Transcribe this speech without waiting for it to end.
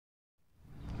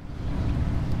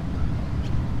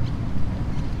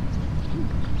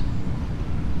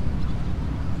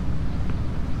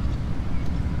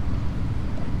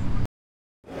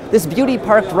This beauty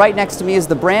parked right next to me is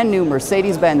the brand new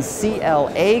Mercedes-Benz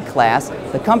CLA-Class.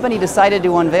 The company decided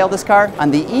to unveil this car on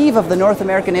the eve of the North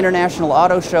American International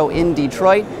Auto Show in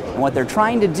Detroit. And what they're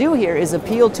trying to do here is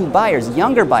appeal to buyers,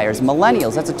 younger buyers,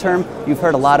 millennials. That's a term you've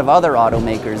heard a lot of other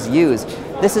automakers use.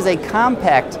 This is a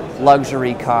compact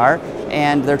luxury car,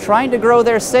 and they're trying to grow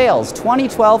their sales.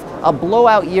 2012, a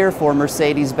blowout year for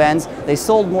Mercedes-Benz. They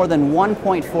sold more than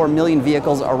 1.4 million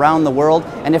vehicles around the world,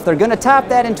 and if they're going to top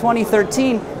that in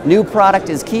 2013, new product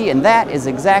is key, and that is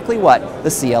exactly what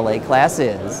the CLA Class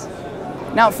is.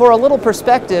 Now, for a little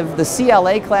perspective, the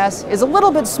CLA Class is a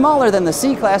little bit smaller than the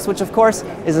C-Class, which of course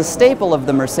is a staple of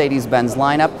the Mercedes-Benz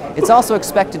lineup. It's also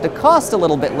expected to cost a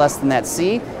little bit less than that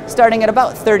C, starting at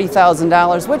about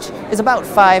 $30,000, which is about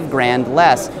 $5,000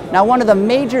 less. Now, one of the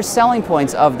major selling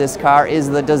points of this car is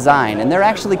the design, and they're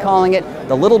actually calling it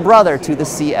the little brother to the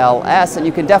CLS, and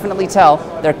you can definitely tell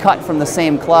they're cut from the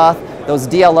same cloth. Those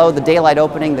DLO, the daylight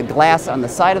opening, the glass on the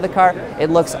side of the car, it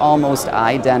looks almost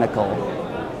identical.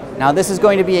 Now, this is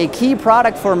going to be a key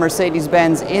product for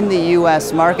Mercedes-Benz in the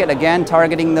U.S. market, again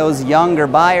targeting those younger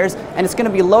buyers, and it's going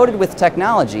to be loaded with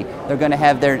technology. They're going to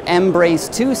have their Embrace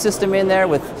 2 system in there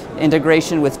with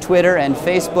integration with Twitter and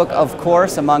Facebook, of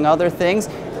course, among other things.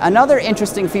 Another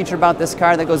interesting feature about this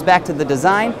car that goes back to the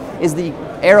design is the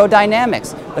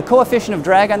aerodynamics. The coefficient of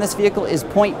drag on this vehicle is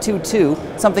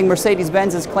 0.22, something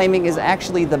Mercedes-Benz is claiming is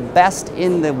actually the best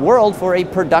in the world for a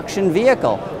production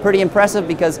vehicle. Pretty impressive,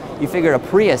 because you figure a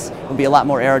Prius would be a lot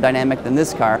more aerodynamic than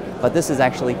this car, but this is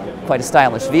actually quite a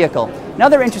stylish vehicle.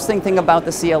 Another interesting thing about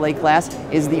the CLA Class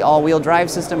is the all-wheel drive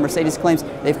system. Mercedes claims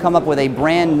they've come up with a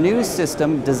brand new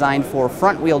system designed for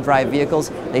front-wheel drive vehicles.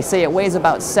 They say it weighs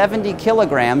about 70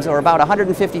 kilograms, or about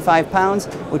 155 pounds,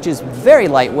 which is very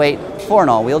lightweight for an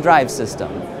all-wheel drive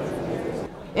system.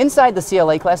 Inside the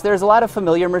CLA Class, there's a lot of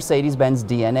familiar Mercedes-Benz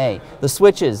DNA. The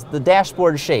switches, the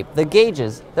dashboard shape, the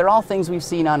gauges, they're all things we've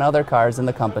seen on other cars in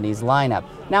the company's lineup.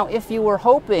 Now, if you were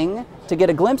hoping to get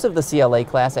a glimpse of the CLA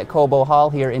Class at Cobo Hall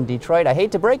here in Detroit, I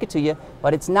hate to break it to you,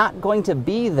 but it's not going to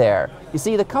be there. You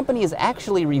see, the company is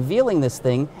actually revealing this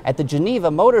thing at the Geneva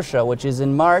Motor Show, which is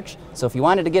in March, so if you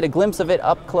wanted to get a glimpse of it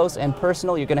up close and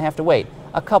personal, you're going to have to wait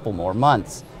a couple more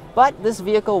months. But this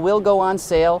vehicle will go on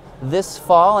sale this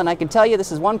fall, and I can tell you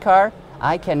this is one car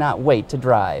I cannot wait to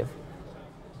drive.